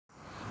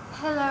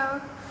Hello.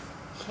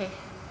 Okay,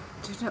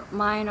 do not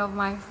mind of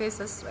my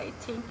face is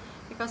sweating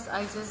because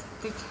I just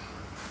did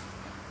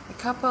a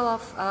couple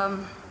of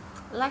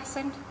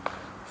lessons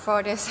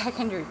for the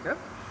secondary group.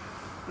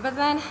 But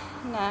then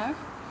now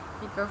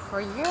we go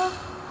for your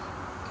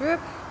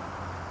group,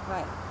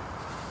 right?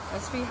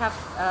 As we have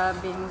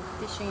been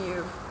teaching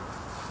you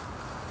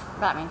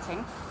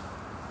badminton,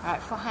 right?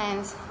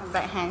 Forehands,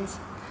 backhands.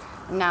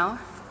 Now,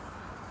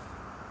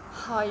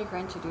 how are you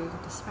going to do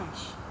the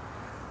smash?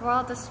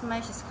 Well, the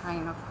smash is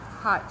kind of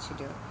hard to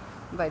do,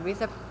 but with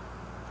the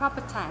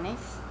proper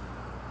techniques,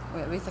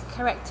 with the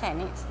correct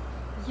techniques,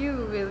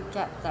 you will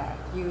get there.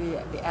 You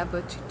will be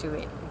able to do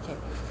it. Okay.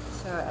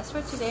 So as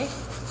for today,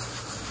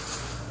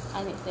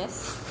 I need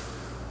this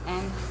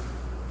and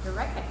the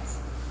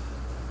rackets.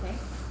 Okay.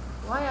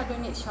 Why I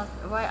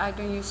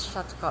don't use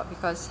shuttlecock?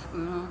 Because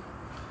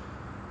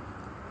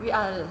we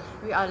are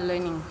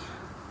learning.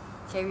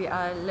 Okay, we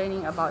are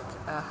learning about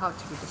how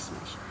to do the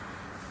smash.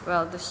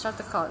 Well, the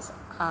shuttlecocks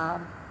are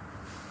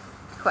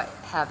quite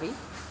heavy,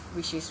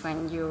 which is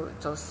when you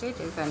toast it,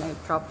 it's gonna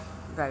drop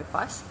very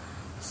fast.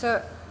 So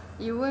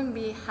you won't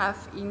have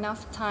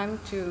enough time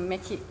to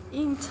make it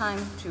in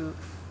time to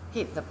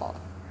hit the ball.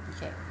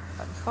 Okay,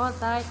 but before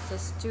that,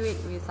 just do it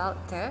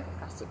without the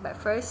plastic bag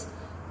first,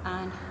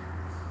 and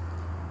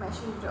make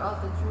sure you do all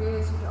the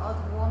drills, you do all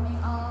the warming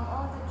up,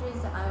 all the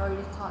drills that I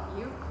already taught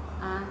you,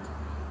 and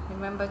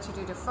remember to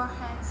do the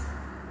forehands,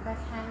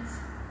 backhands,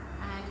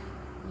 and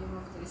you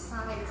move to the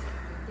side,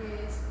 to do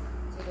this,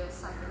 to the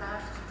side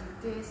left, to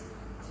do this,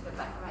 to the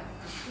back right, to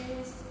do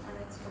this, and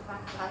then to the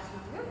back left, to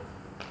do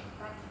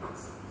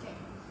backhands. Okay.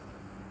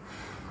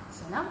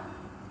 So now,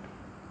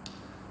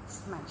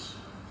 smash.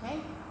 Okay.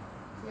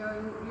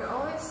 You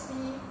always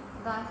see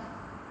that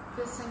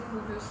person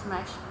who do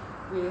smash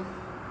will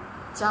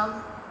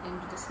jump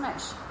into the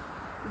smash,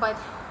 but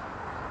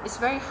it's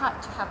very hard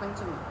to happen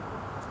to me.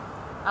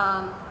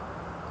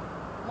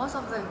 Most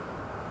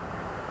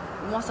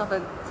of the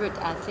good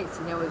athletes,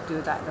 they will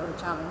do that. They will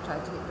jump and try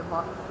to hit the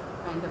ball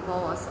when the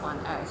ball was on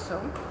air.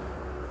 So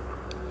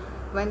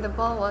when the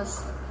ball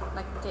was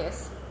like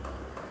this,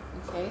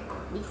 okay,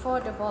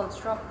 before the ball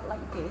dropped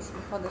like this,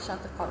 before the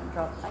shuttlecock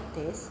dropped like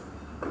this,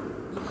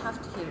 you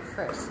have to hit it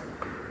first.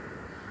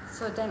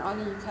 So then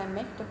only you can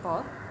make the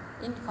ball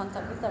in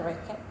contact with the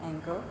racket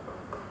and go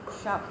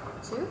sharp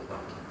to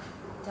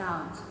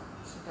down.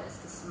 So that's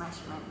the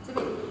smash meant to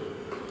be.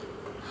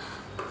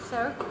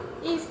 So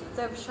if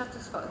the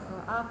shuttlecock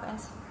go up and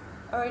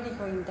already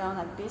going down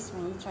like this,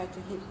 when you try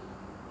to hit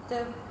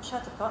the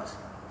shuttlecock,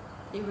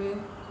 it will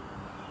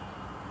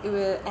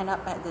end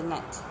up at the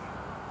net.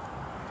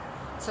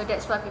 So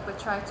that's why people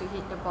try to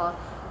hit the ball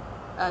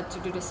to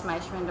do the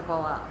smash when the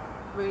ball are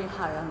really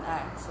high on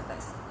air. So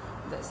that's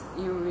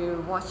you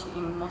will watch it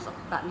in most of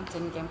the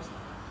badminton games.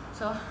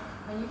 So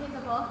when you hit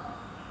the ball,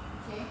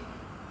 okay,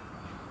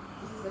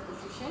 this is the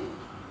position.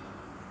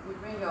 You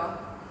bring your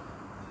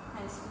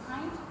hands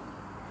behind,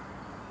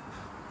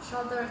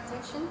 shoulder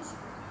rotations,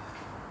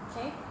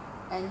 okay,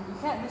 and you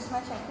can't do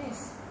smash like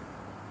this.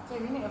 Okay,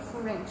 we need a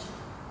full range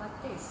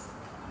like this,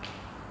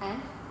 and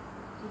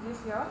you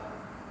lift your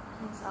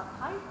hands up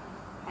high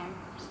and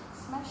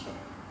smash it.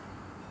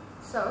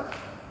 So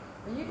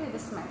when you do the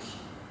smash,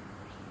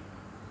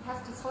 you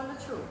have to follow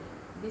through.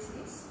 This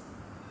is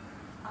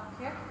up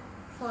here,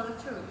 follow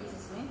through. This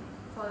is me,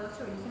 follow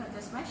through. You cannot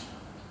just smash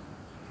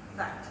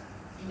that.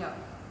 No.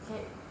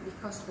 Okay,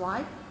 because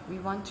why? We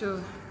want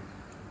to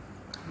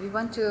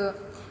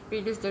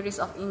reduce the risk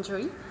of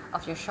injury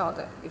of your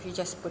shoulder. If you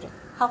just put it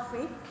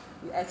halfway,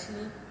 you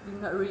actually do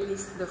not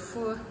release the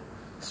full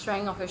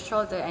strength of your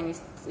shoulder, and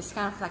it's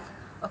kind of like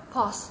a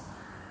pause,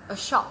 a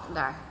shock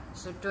there.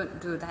 So don't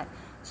do that.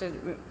 So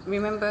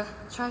remember,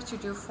 try to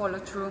do follow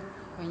through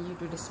when you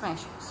do the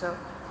smash. So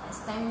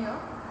stand your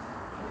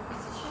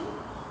position,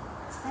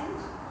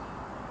 stand,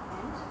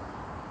 and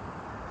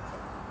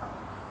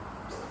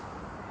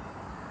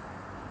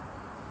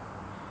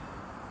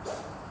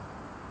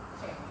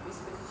okay, this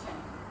position.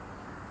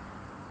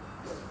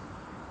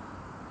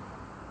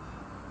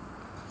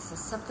 So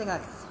something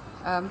like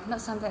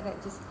not something like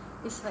that, just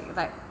it's like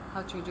that.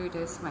 How to do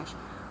the smash?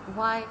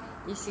 Why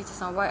you see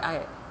just now why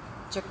I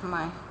jerk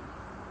my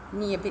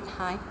knee a bit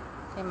high,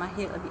 okay, my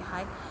heel a bit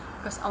high,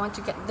 because I want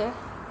to get the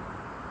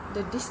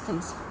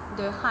distance,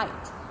 the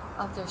height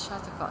of the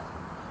shuttlecock.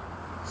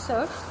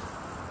 So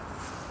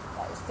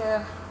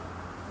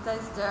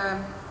that's the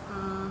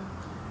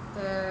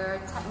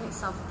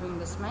techniques of doing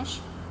the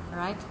smash,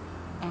 right?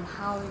 And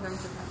how we're going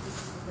to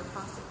practice with the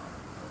plastic.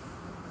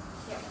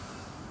 Yeah.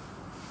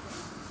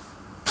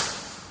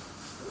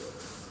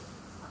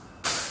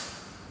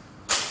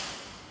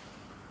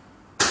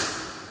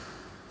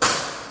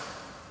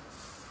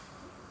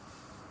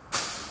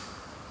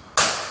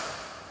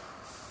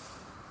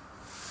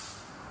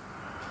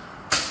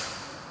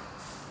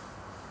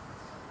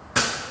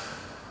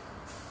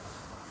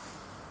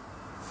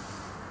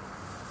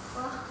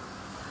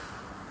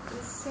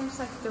 It seems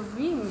like the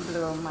wind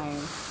blew my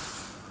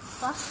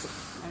plastic.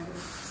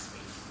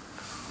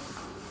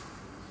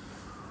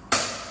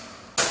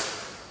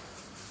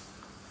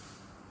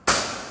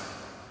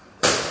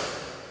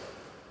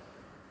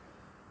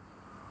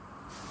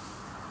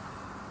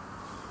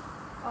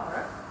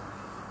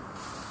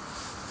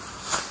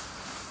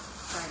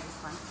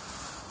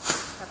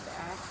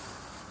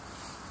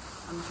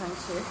 I'm trying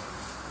to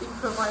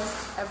improvise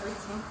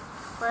everything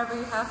wherever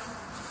you have,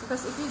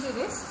 because if you do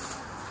this,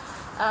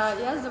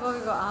 yes, the ball will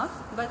go up,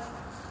 but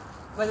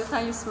by the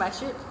time you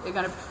smash it, you're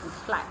gonna be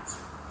flat.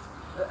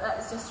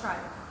 Let's just try it,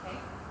 okay?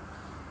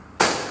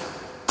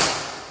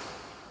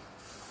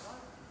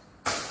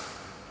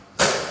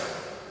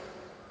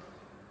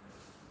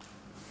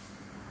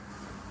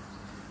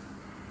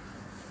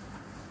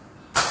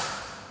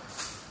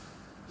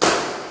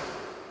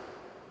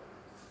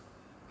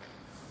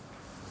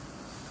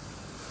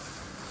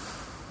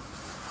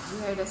 You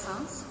hear the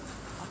sounds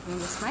of being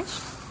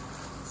smashed.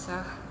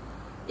 So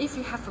if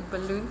you have a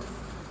balloon,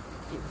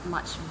 it's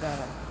much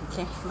better,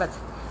 okay? But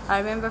I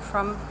remember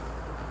from,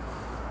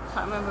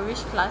 can't remember which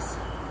class,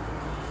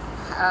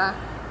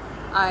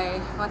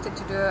 I wanted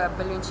to do a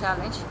balloon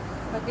challenge,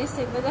 but they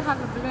said they don't have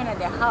a balloon at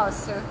their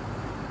house. So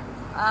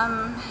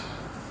I'm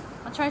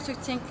trying to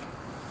think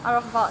out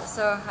of the box.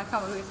 So I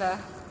come up with a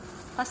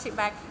plastic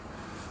bag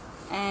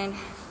and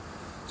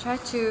try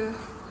to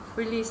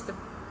release the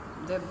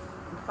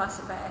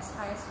plastic bag as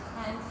high as you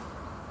can,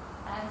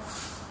 and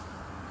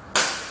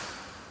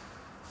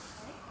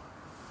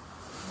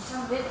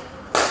jump it.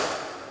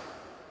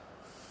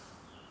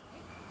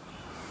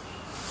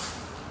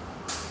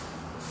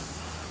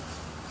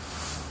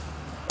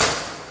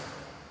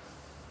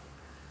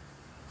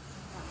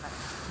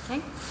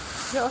 Okay,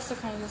 you also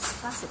can use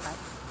plastic bag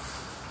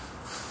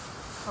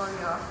for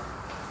your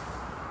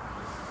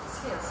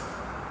skills.